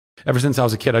ever since I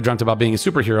was a kid, I dreamt about being a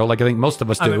superhero, like I think most of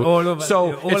us do. I mean, all of us,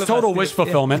 so all it's of total us wish do.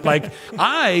 fulfillment. Like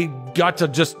I got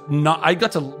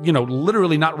to, you know,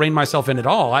 literally not rein myself in at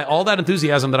all. All that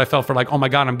enthusiasm that I felt for like, oh my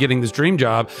God, I'm getting this dream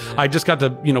job. I just got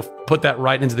to, you know, put that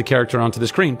right into the character onto the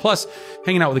screen. Plus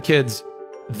hanging out with the kids,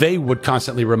 they would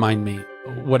constantly remind me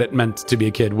what it meant to be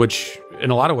a kid, which in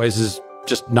a lot of ways is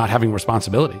just not having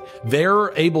responsibility.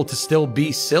 They're able to still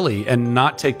be silly and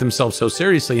not take themselves so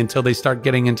seriously until they start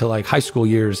getting into like high school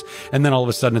years. And then all of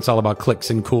a sudden it's all about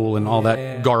clicks and cool and all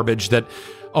that garbage that,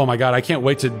 oh my God, I can't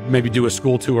wait to maybe do a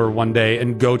school tour one day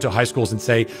and go to high schools and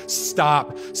say,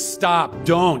 stop,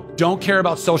 don't care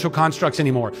about social constructs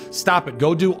anymore. Stop it.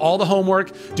 Go do all the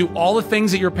homework, do all the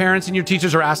things that your parents and your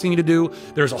teachers are asking you to do.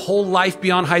 There's a whole life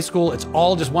beyond high school. It's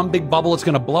all just one big bubble. It's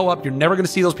going to blow up. You're never going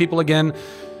to see those people again.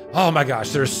 Oh my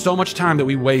gosh, there's so much time that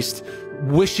we waste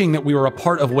wishing that we were a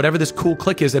part of whatever this cool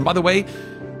clique is. And by the way,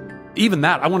 even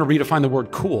that, I want to redefine the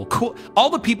word cool. Cool. All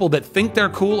the people that think they're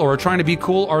cool or are trying to be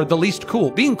cool are the least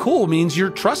cool. Being cool means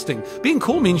you're trusting. Being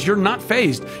cool means you're not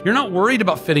fazed. You're not worried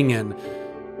about fitting in.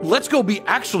 Let's go be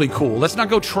actually cool. Let's not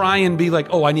go try and be like,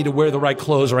 oh, I need to wear the right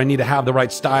clothes or I need to have the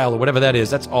right style or whatever that is.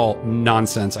 That's all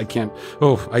nonsense. I can't,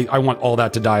 I want all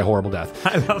that to die a horrible death.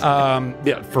 I love that.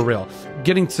 Yeah, for real.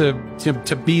 Getting to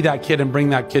be that kid and bring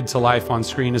that kid to life on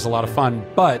screen is a lot of fun.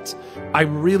 But I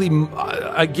really,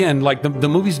 again, like the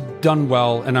movie's done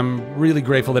well and I'm really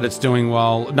grateful that it's doing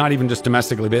well, not even just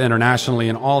domestically, but internationally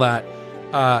and all that.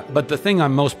 But the thing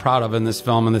I'm most proud of in this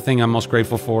film and the thing I'm most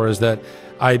grateful for is that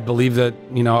I believe that,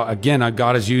 you know, again,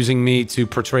 God is using me to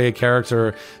portray a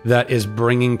character that is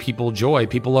bringing people joy.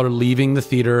 People are leaving the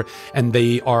theater and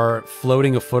they are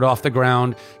floating a foot off the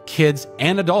ground. Kids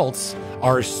and adults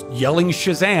are yelling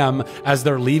Shazam as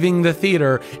they're leaving the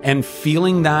theater and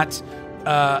feeling that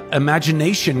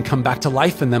imagination come back to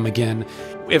life in them again.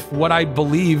 If what I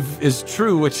believe is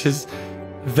true, which is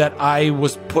that I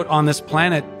was put on this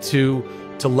planet to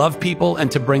love people and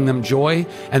to bring them joy,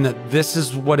 and that this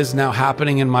is what is now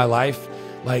happening in my life.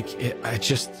 Like, I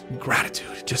just,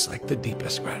 gratitude, just like the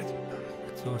deepest gratitude.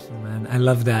 That's awesome, man. I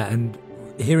love that. And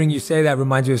hearing you say that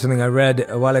reminds me of something I read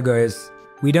a while ago is,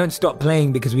 we don't stop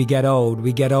playing because we get old.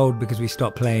 We get old because we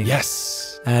stop playing.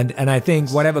 Yes. And I think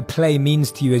whatever play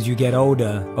means to you as you get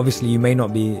older, obviously you may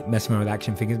not be messing around with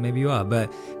action figures, maybe you are,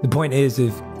 but the point is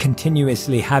of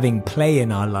continuously having play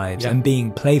in our lives and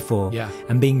being playful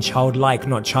and being childlike,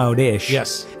 not childish.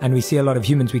 Yes. And we see a lot of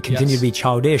humans, we continue to be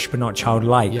childish, but not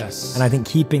childlike. Yes. And I think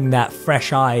keeping that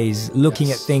fresh eyes, looking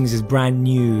at things as brand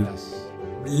new,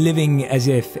 living as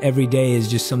if every day is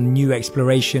just some new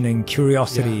exploration and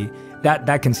curiosity,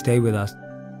 that can stay with us.